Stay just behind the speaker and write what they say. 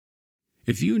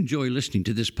If you enjoy listening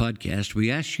to this podcast, we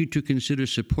ask you to consider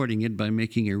supporting it by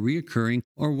making a recurring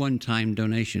or one-time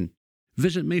donation.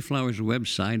 Visit Mayflower's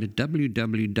website at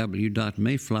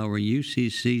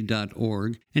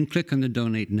www.mayflowerucc.org and click on the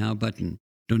Donate Now button.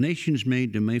 Donations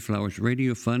made to Mayflower's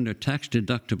Radio Fund are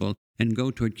tax-deductible and go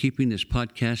toward keeping this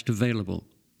podcast available.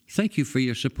 Thank you for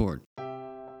your support.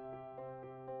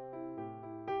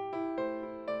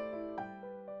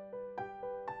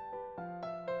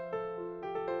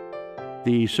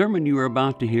 The sermon you are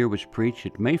about to hear was preached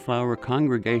at Mayflower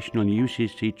Congregational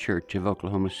UCC Church of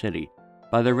Oklahoma City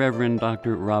by the Reverend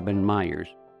Dr. Robin Myers,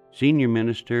 senior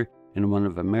minister in one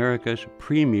of America's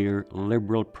premier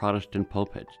liberal Protestant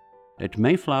pulpits. At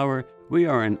Mayflower, we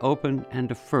are an open and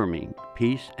affirming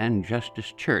peace and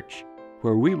justice church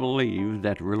where we believe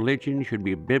that religion should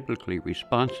be biblically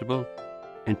responsible,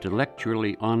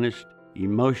 intellectually honest,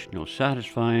 emotionally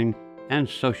satisfying, and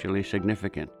socially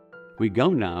significant. We go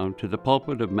now to the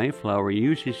pulpit of Mayflower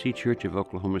UCC Church of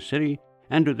Oklahoma City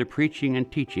under the preaching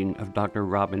and teaching of Dr.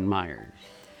 Robin Myers.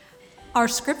 Our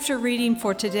scripture reading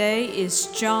for today is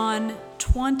John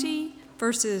 20,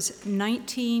 verses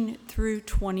 19 through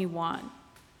 21.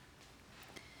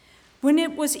 When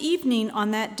it was evening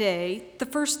on that day, the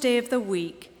first day of the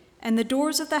week, and the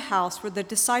doors of the house where the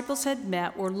disciples had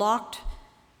met were locked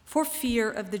for fear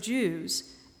of the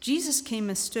Jews, Jesus came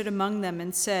and stood among them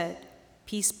and said,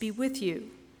 "Peace be with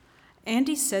you." And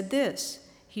he said this.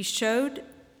 He showed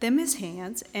them his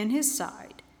hands and his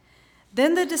side.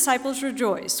 Then the disciples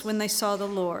rejoiced when they saw the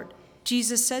Lord.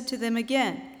 Jesus said to them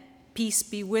again, "Peace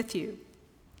be with you.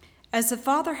 As the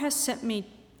Father has sent me,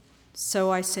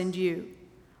 so I send you."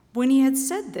 When he had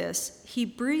said this, he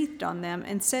breathed on them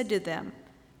and said to them,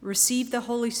 "Receive the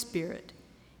Holy Spirit.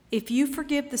 If you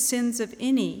forgive the sins of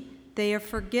any, they are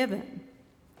forgiven.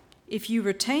 If you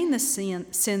retain the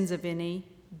sins of any,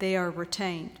 they are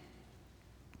retained."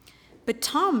 But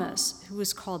Thomas, who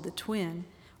was called the twin,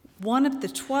 one of the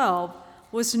 12,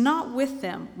 was not with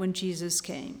them when Jesus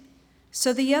came.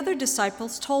 So the other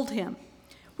disciples told him,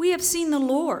 "We have seen the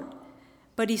Lord."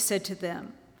 But he said to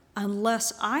them,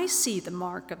 "Unless I see the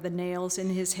mark of the nails in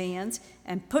his hands,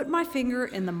 and put my finger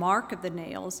in the mark of the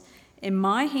nails, and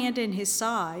my hand in his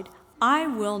side, I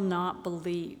will not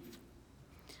believe."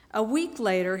 A week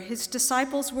later, his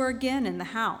disciples were again in the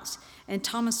house, and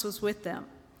Thomas was with them.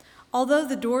 Although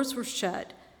the doors were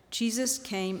shut, Jesus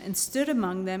came and stood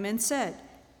among them and said,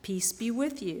 "Peace be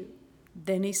with you."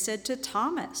 Then he said to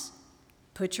Thomas,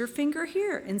 "Put your finger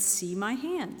here and see my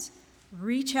hands.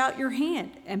 Reach out your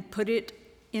hand and put it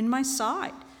in my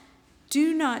side.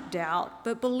 Do not doubt,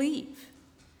 but believe."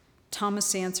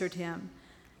 Thomas answered him,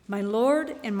 "My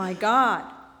Lord and my God."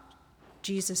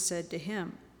 Jesus said to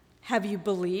him, "Have you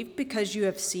believed because you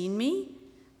have seen me?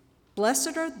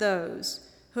 Blessed are those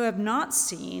who have not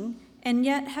seen and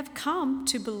yet have come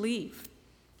to believe."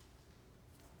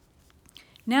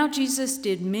 Now Jesus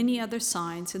did many other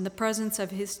signs in the presence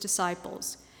of his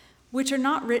disciples, which are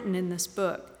not written in this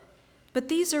book, but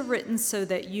these are written so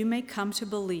that you may come to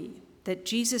believe that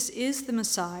Jesus is the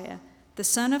Messiah, the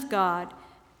Son of God,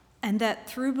 and that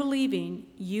through believing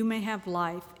you may have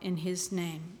life in his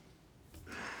name.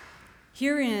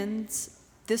 Here ends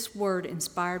this word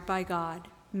inspired by God.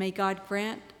 May God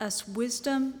grant us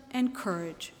wisdom and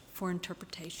courage for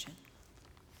interpretation.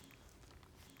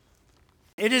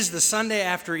 It is the Sunday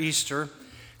after Easter,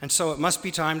 and so it must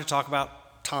be time to talk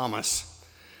about Thomas.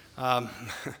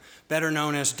 Better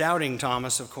known as Doubting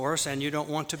Thomas, of course, and you don't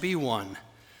want to be one.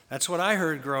 That's what I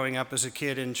heard growing up as a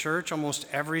kid in church. Almost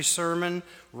every sermon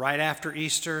right after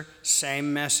Easter,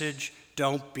 same message,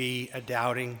 don't be a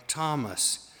doubting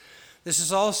Thomas. This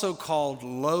is also called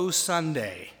Low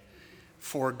Sunday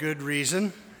for good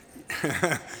reason.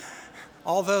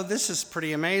 Although this is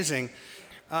pretty amazing.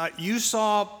 You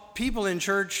saw people in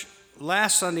church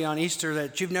last Sunday on Easter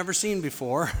that you've never seen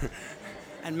before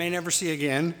and may never see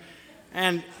again.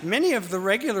 And many of the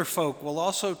regular folk will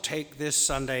also take this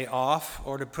Sunday off,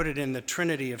 or to put it in the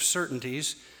trinity of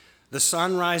certainties, the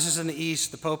sun rises in the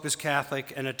east, the Pope is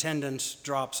Catholic, and attendance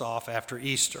drops off after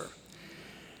Easter.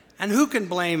 And who can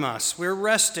blame us? We're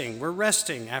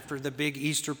resting after the big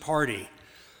Easter party.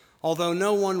 Although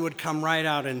no one would come right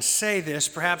out and say this,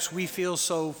 perhaps we feel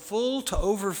so full to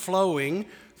overflowing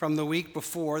from the week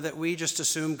before that we just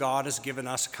assume God has given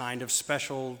us a kind of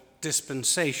special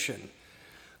dispensation.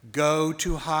 Go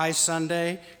to high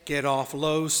Sunday, get off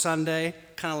low Sunday,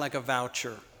 kind of like a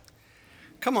voucher.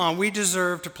 Come on, we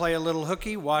deserve to play a little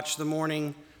hooky, watch the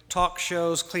morning talk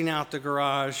shows, clean out the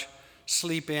garage,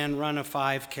 sleep in, run a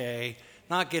 5K,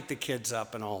 not get the kids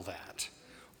up and all that.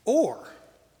 Or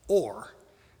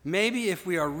Maybe if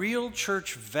we are real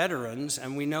church veterans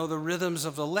and we know the rhythms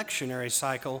of the lectionary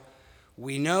cycle,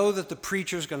 we know that the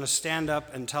preacher's going to stand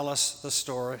up and tell us the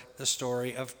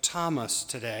story of Thomas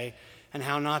today and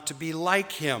how not to be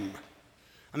like him.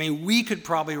 I mean, we could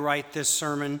probably write this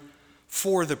sermon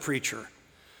for the preacher.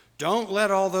 Don't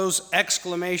let all those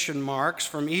exclamation marks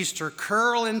from Easter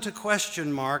curl into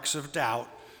question marks of doubt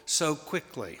so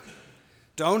quickly.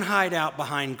 Don't hide out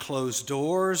behind closed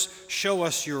doors, show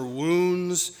us your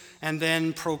wounds, and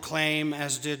then proclaim,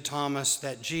 as did Thomas,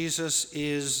 that Jesus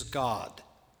is God.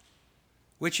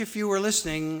 Which, if you were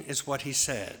listening, is what he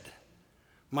said,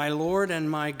 "My Lord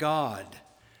and my God."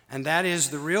 And that is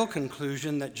the real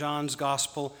conclusion that John's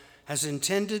gospel has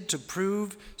intended to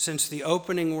prove since the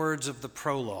opening words of the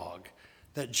prologue,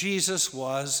 that Jesus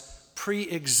was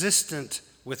pre-existent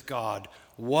with God,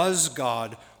 was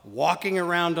God, walking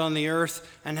around on the earth,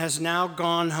 and has now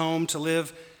gone home to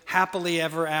live happily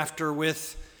ever after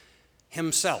with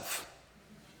himself.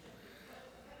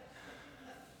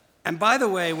 And by the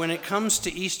way, when it comes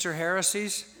to Easter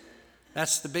heresies,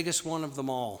 that's the biggest one of them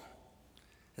all.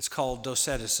 It's called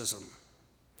Doceticism.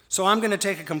 So I'm going to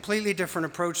take a completely different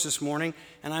approach this morning,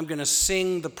 and I'm going to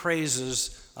sing the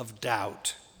praises of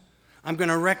doubt. I'm going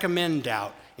to recommend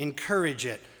doubt, encourage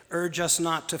it, urge us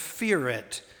not to fear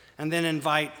it, and then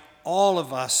invite all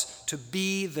of us to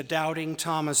be the doubting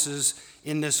Thomases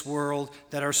in this world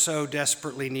that are so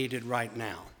desperately needed right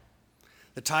now.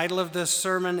 The title of this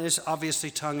sermon is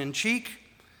obviously tongue-in-cheek.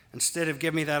 Instead of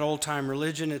 "Give me that old-time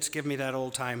religion," it's "Give me that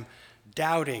old-time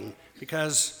doubting,"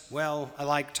 because, well, I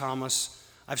like Thomas.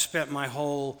 I've spent my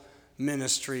whole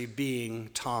ministry being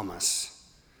Thomas.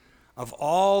 Of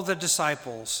all the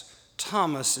disciples,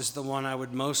 Thomas is the one I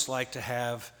would most like to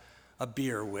have a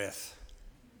beer with.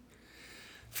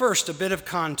 First, a bit of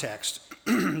context.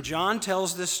 John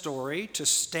tells this story to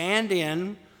stand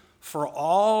in for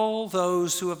all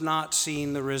those who have not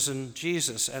seen the risen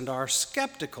Jesus and are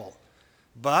skeptical,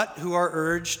 but who are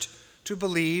urged to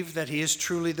believe that he is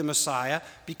truly the Messiah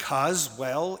because,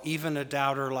 well, even a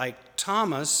doubter like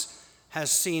Thomas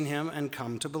has seen him and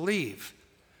come to believe.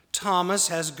 Thomas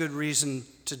has good reason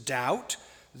to doubt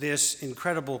this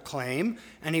incredible claim,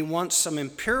 and he wants some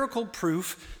empirical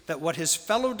proof that what his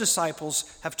fellow disciples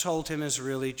have told him is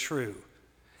really true.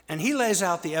 And he lays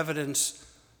out the evidence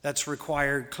that's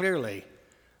required clearly.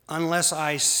 "Unless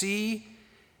I see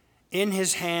in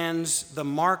his hands the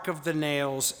mark of the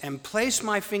nails, and place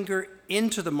my finger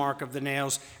into the mark of the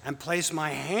nails, and place my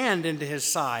hand into his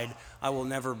side, I will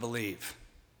never believe."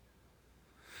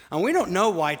 And we don't know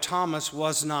why Thomas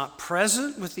was not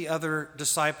present with the other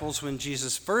disciples when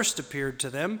Jesus first appeared to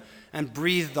them and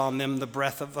breathed on them the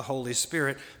breath of the Holy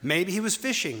Spirit. Maybe he was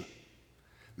fishing.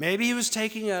 Maybe he was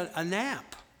taking a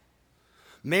nap.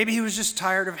 Maybe he was just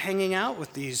tired of hanging out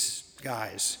with these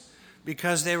guys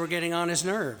because they were getting on his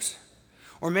nerves.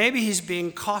 Or maybe he's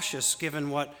being cautious given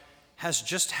what has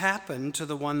just happened to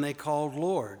the one they called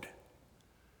Lord.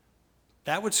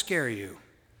 That would scare you.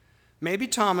 Maybe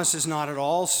Thomas is not at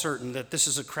all certain that this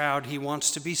is a crowd he wants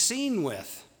to be seen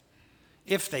with.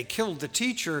 If they killed the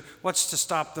teacher, what's to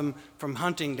stop them from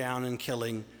hunting down and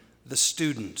killing the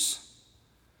students?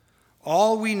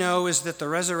 All we know is that the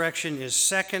resurrection is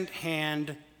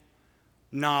second-hand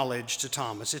knowledge to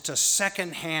Thomas. It's a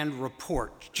second-hand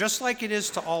report, just like it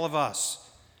is to all of us.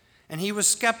 And he was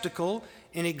skeptical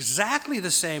in exactly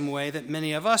the same way that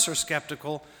many of us are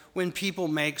skeptical when people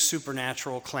make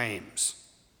supernatural claims.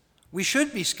 We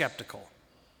should be skeptical.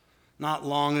 Not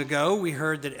long ago, we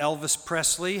heard that Elvis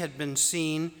Presley had been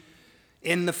seen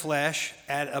in the flesh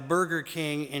at a Burger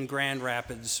King in Grand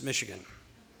Rapids, Michigan.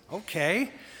 Okay.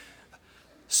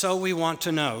 So we want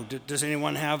to know, does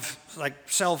anyone have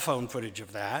cell phone footage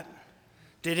of that?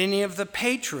 Did any of the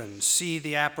patrons see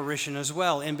the apparition as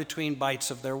well in between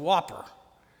bites of their Whopper?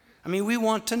 I mean, we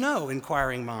want to know,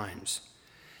 inquiring minds.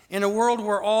 In a world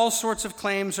where all sorts of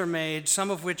claims are made, some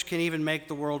of which can even make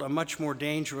the world a much more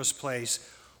dangerous place,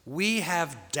 we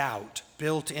have doubt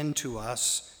built into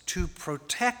us to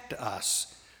protect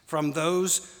us from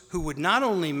those who would not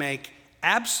only make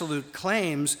absolute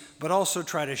claims, but also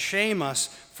try to shame us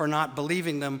for not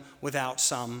believing them without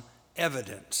some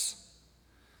evidence.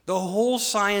 The whole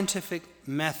scientific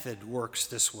method works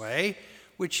this way,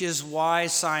 which is why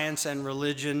science and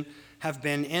religion have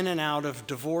been in and out of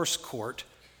divorce court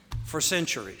for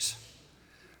centuries.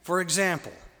 For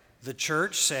example, the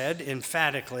church said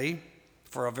emphatically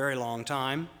for a very long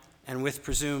time, and with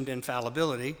presumed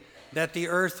infallibility, that the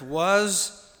earth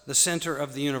was the center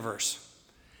of the universe,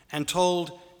 and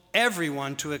told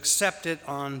everyone to accept it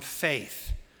on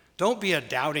faith. Don't be a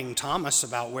doubting Thomas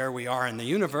about where we are in the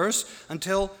universe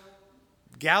until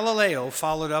Galileo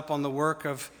followed up on the work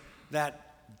of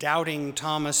that doubting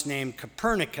Thomas named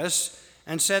Copernicus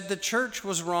and said the church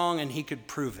was wrong and he could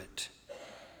prove it.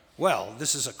 Well,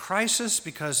 this is a crisis,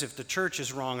 because if the church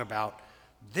is wrong about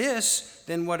this,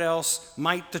 then what else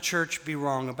might the church be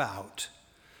wrong about?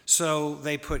 So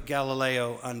they put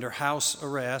Galileo under house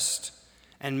arrest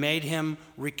and made him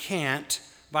recant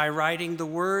by writing the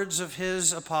words of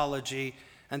his apology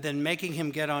and then making him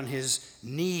get on his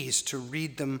knees to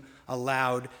read them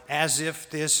aloud, as if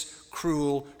this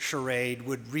cruel charade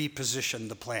would reposition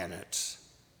the planets.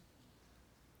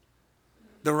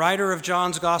 The writer of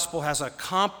John's Gospel has a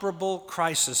comparable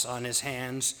crisis on his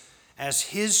hands as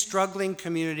his struggling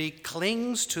community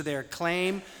clings to their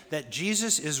claim that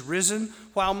Jesus is risen,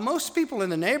 while most people in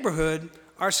the neighborhood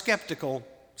are skeptical,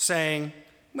 saying,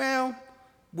 well,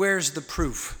 where's the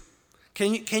proof?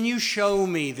 Can you show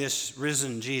me this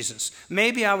risen Jesus?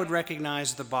 Maybe I would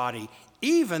recognize the body,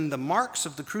 even the marks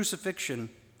of the crucifixion.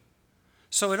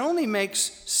 So it only makes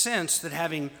sense that,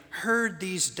 having heard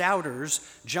these doubters,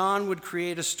 John would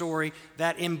create a story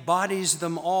that embodies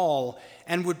them all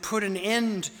and would put an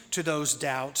end to those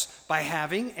doubts by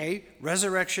having a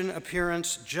resurrection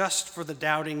appearance just for the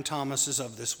doubting Thomases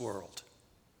of this world.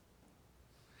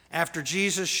 After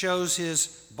Jesus shows his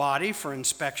body for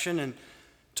inspection and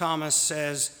Thomas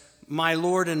says, "My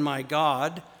Lord and my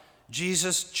God,"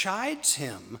 Jesus chides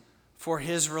him for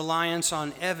his reliance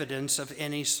on evidence of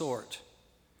any sort.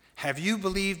 "Have you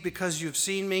believed because you've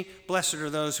seen me? Blessed are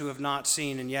those who have not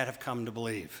seen and yet have come to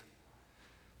believe."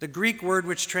 The Greek word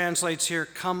which translates here,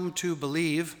 "come to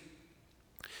believe,"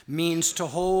 means to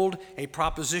hold a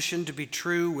proposition to be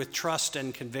true with trust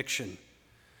and conviction.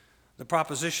 The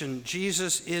proposition,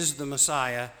 Jesus is the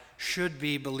Messiah, should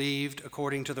be believed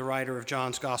according to the writer of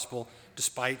John's Gospel,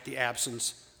 despite the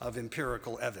absence of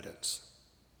empirical evidence.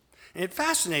 And it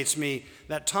fascinates me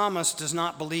that Thomas does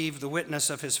not believe the witness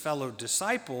of his fellow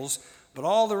disciples, but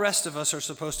all the rest of us are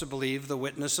supposed to believe the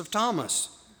witness of Thomas.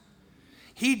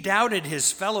 He doubted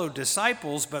his fellow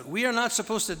disciples, but we are not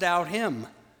supposed to doubt him.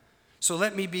 So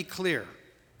let me be clear.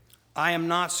 I am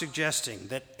not suggesting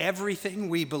that everything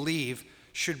we believe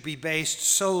should be based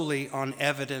solely on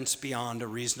evidence beyond a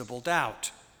reasonable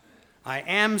doubt. I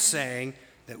am saying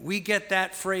that we get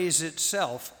that phrase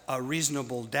itself, a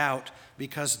reasonable doubt,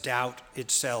 because doubt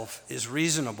itself is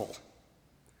reasonable.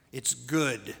 It's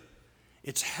good.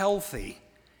 It's healthy.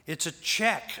 It's a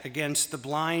check against the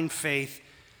blind faith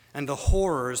and the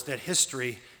horrors that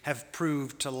history have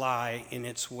proved to lie in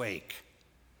its wake.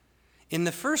 In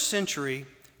the first century,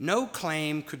 no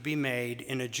claim could be made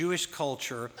in a Jewish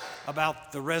culture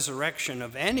about the resurrection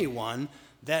of anyone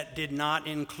that did not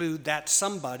include that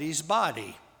somebody's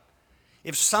body.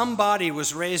 If somebody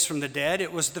was raised from the dead,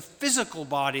 it was the physical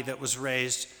body that was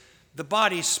raised. The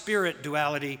body-spirit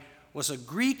duality was a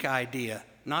Greek idea,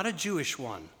 not a Jewish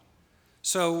one.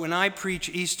 So when I preach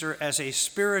Easter as a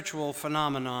spiritual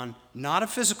phenomenon, not a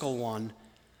physical one,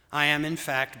 I am in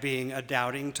fact being a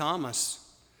doubting Thomas,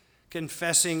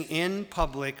 confessing in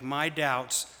public my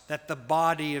doubts that the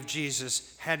body of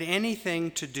Jesus had anything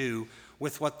to do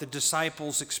with what the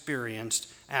disciples experienced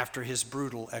after his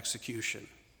brutal execution.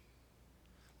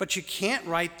 But you can't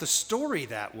write the story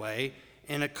that way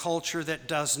in a culture that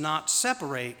does not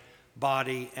separate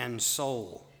body and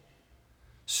soul.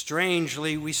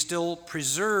 Strangely, we still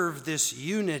preserve this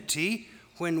unity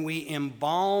when we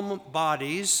embalm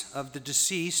bodies of the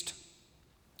deceased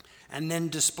and then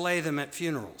display them at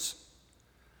funerals.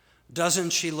 "Doesn't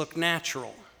she look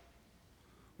natural?"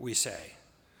 we say.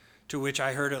 To which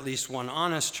I heard at least one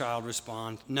honest child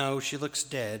respond, "No, she looks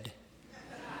dead."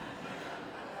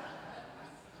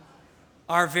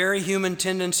 Our very human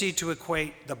tendency to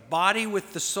equate the body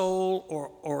with the soul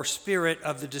or spirit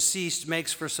of the deceased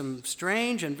makes for some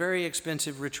strange and very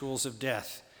expensive rituals of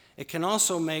death. It can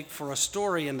also make for a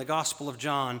story in the Gospel of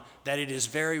John that it is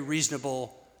very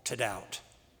reasonable to doubt.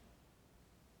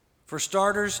 For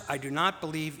starters, I do not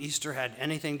believe Easter had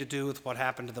anything to do with what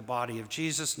happened to the body of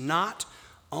Jesus, not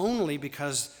only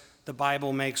because the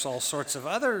Bible makes all sorts of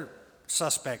other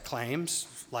suspect claims,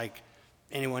 like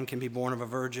anyone can be born of a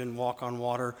virgin, walk on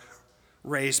water,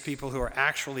 raise people who are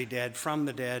actually dead from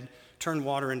the dead, turn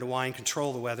water into wine,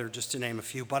 control the weather, just to name a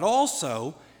few, but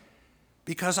also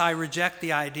because I reject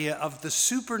the idea of the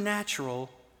supernatural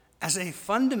as a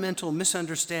fundamental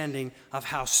misunderstanding of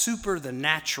how super the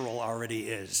natural already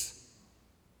is.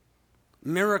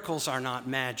 Miracles are not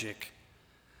magic.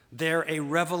 They're a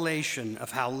revelation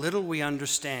of how little we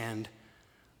understand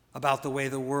about the way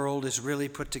the world is really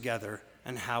put together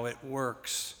and how it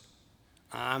works.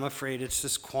 I'm afraid it's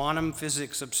this quantum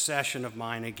physics obsession of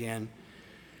mine again.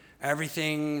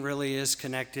 Everything really is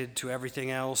connected to everything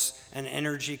else, and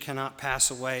energy cannot pass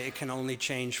away. It can only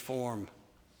change form.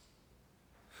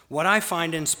 What I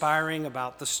find inspiring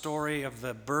about the story of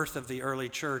the birth of the early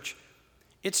church,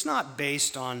 it's not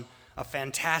based on a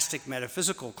fantastic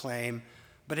metaphysical claim,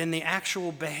 but in the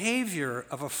actual behavior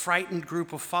of a frightened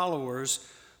group of followers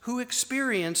who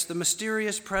experienced the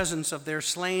mysterious presence of their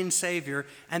slain Savior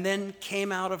and then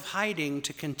came out of hiding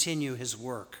to continue his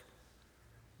work.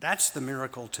 That's the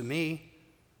miracle to me,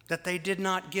 that they did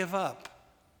not give up.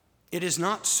 It is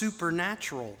not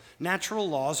supernatural. Natural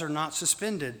laws are not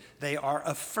suspended. They are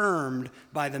affirmed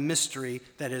by the mystery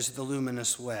that is the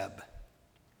luminous web.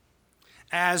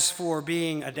 As for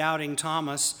being a doubting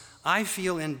Thomas, I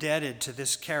feel indebted to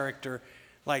this character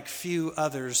like few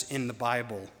others in the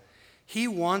Bible. He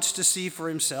wants to see for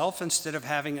himself instead of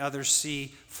having others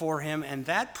see for him, and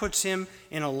that puts him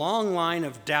in a long line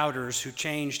of doubters who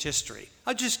changed history.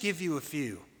 I'll just give you a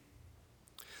few.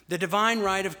 The divine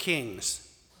right of kings.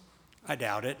 I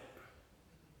doubt it.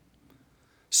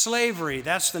 Slavery,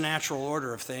 that's the natural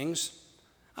order of things.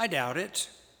 I doubt it.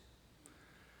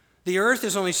 The earth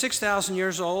is only 6,000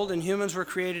 years old and humans were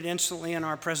created instantly in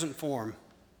our present form.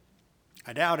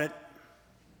 I doubt it.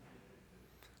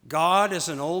 God is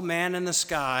an old man in the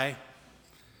sky.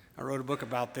 I wrote a book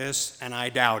about this, and I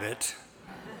doubt it.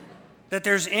 That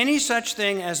there's any such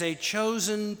thing as a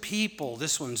chosen people.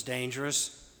 This one's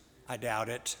dangerous. I doubt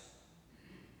it.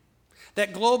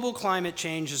 That global climate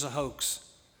change is a hoax.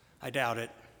 I doubt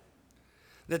it.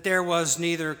 That there was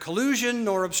neither collusion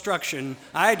nor obstruction.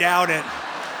 I doubt it.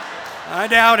 I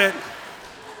doubt it.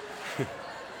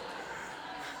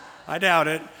 I doubt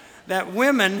it. That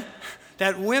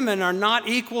women are not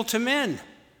equal to men.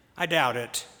 I doubt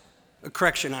it.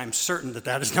 Correction, I'm certain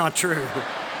that is not true.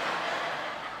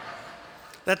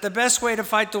 That the best way to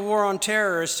fight the war on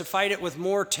terror is to fight it with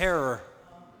more terror.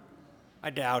 I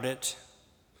doubt it.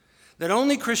 That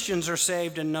only Christians are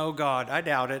saved and know God. I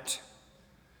doubt it.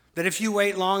 That if you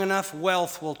wait long enough,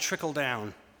 wealth will trickle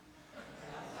down.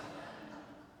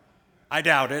 I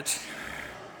doubt it.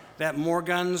 That more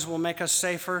guns will make us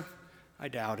safer. I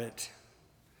doubt it.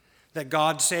 That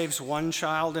God saves one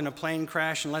child in a plane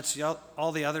crash and lets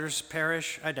all the others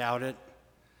perish. I doubt it.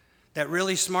 That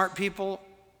really smart people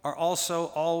are also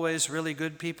always really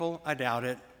good people. I doubt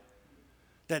it.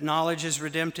 That knowledge is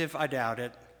redemptive. I doubt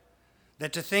it.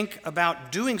 That to think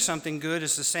about doing something good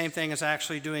is the same thing as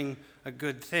actually doing a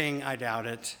good thing, I doubt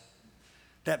it.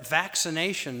 That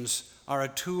vaccinations are a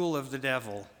tool of the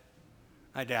devil,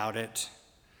 I doubt it.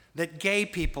 That gay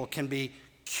people can be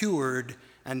cured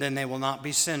and then they will not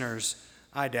be sinners,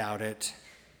 I doubt it.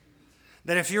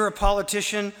 That if you're a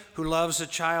politician who loves a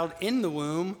child in the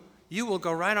womb, you will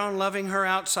go right on loving her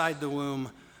outside the womb,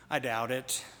 I doubt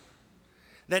it.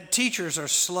 That teachers are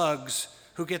slugs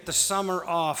who get the summer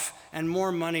off and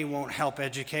more money won't help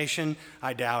education,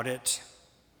 I doubt it.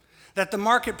 That the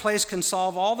marketplace can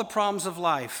solve all the problems of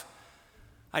life,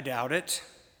 I doubt it.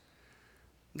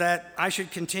 That I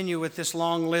should continue with this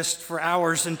long list for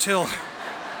hours until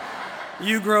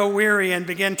you grow weary and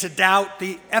begin to doubt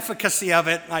the efficacy of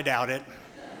it, I doubt it.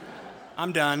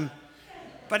 I'm done.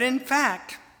 But in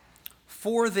fact,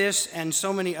 for this and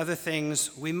so many other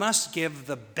things, we must give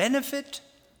the benefit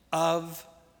of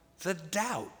the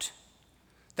doubt.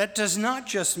 That does not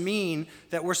just mean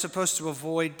that we're supposed to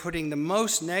avoid putting the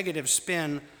most negative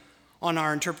spin on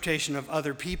our interpretation of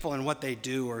other people and what they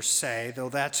do or say, though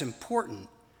that's important,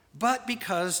 but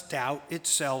because doubt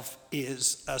itself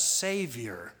is a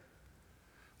savior.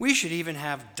 We should even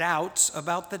have doubts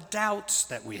about the doubts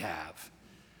that we have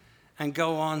and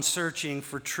go on searching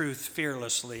for truth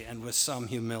fearlessly and with some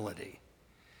humility.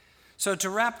 So to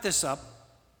wrap this up,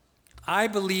 I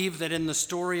believe that in the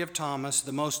story of Thomas,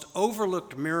 the most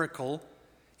overlooked miracle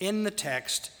in the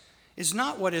text is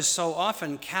not what is so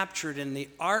often captured in the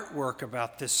artwork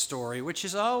about this story, which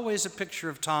is always a picture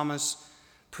of Thomas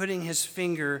putting his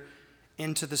finger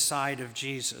into the side of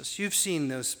Jesus. You've seen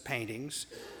those paintings.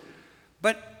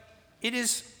 But it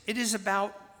is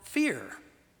about fear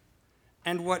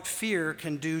and what fear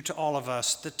can do to all of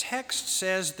us. The text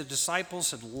says the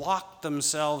disciples had locked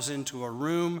themselves into a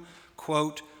room,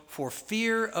 quote, for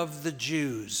fear of the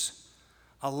Jews,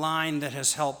 a line that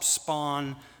has helped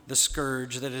spawn the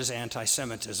scourge that is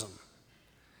anti-Semitism.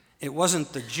 It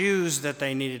wasn't the Jews that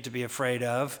they needed to be afraid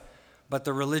of, but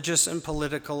the religious and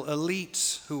political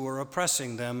elites who were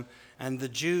oppressing them, and the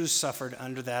Jews suffered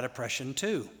under that oppression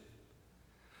too.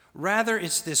 Rather,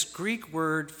 it's this Greek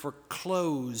word for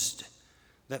closed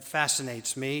that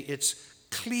fascinates me. It's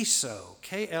kleso,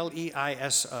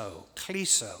 K-L-E-I-S-O,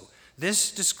 kleso.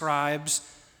 This describes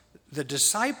the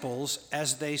disciples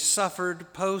as they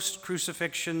suffered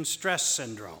post-crucifixion stress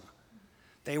syndrome.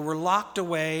 They were locked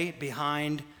away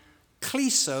behind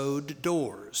clissoed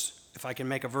doors, if I can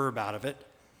make a verb out of it.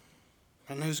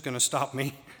 And who's going to stop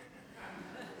me?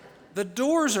 The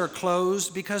doors are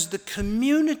closed because the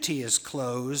community is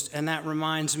closed, and that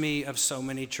reminds me of so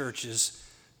many churches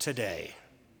today.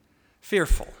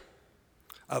 Fearful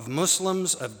of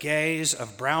Muslims, of gays,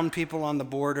 of brown people on the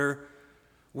border.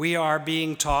 We are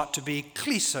being taught to be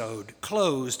clissoed,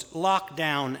 closed, locked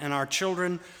down, and our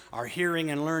children are hearing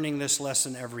and learning this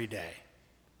lesson every day.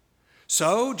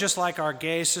 So, just like our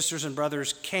gay sisters and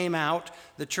brothers came out,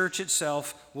 the church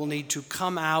itself will need to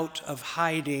come out of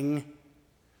hiding.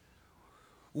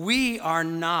 We are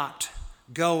not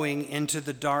going into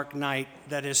the dark night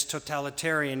that is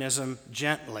totalitarianism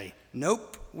gently.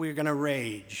 Nope, we're going to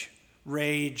rage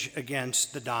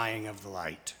against the dying of the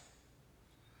light.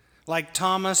 Like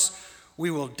Thomas, we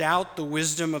will doubt the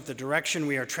wisdom of the direction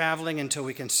we are traveling until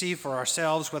we can see for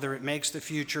ourselves whether it makes the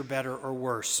future better or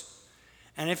worse.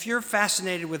 And if you're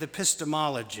fascinated with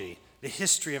epistemology, the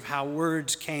history of how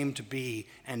words came to be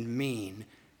and mean,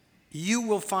 you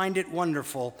will find it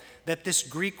wonderful that this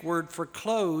Greek word for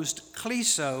closed,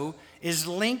 klisso, is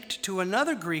linked to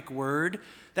another Greek word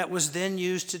that was then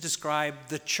used to describe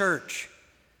the church,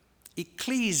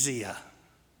 ecclesia,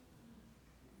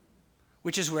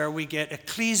 which is where we get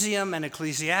ecclesium and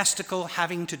ecclesiastical,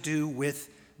 having to do with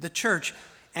the church.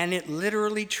 And it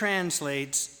literally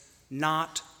translates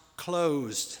not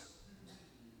closed.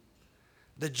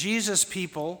 The Jesus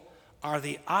people are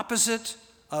the opposite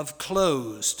of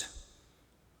closed.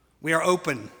 We are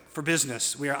open for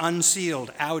business. We are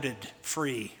unsealed, outed,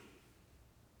 free.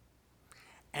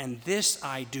 And this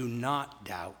I do not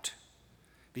doubt,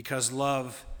 because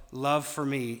love for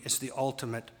me is the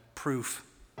ultimate proof.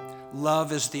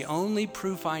 Love is the only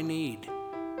proof I need.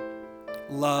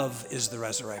 Love is the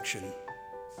resurrection.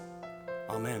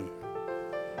 Amen.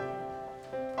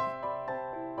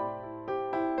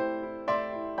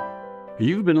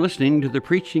 You've been listening to the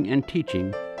preaching and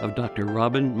teaching of Dr.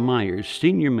 Robin Myers,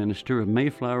 Senior Minister of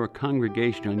Mayflower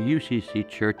Congregational UCC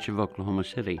Church of Oklahoma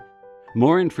City.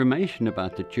 More information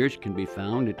about the church can be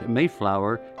found at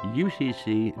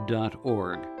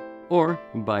mayflowerucc.org or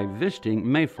by visiting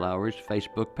Mayflower's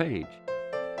Facebook page.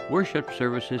 Worship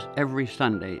services every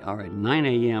Sunday are at 9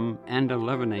 a.m. and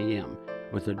 11 a.m.,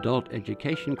 with adult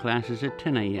education classes at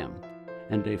 10 a.m.,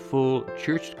 and a full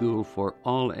church school for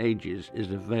all ages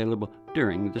is available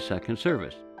during the second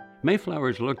service. Mayflower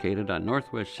is located on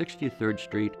Northwest 63rd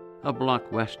Street, a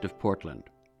block west of Portland.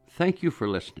 Thank you for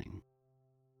listening.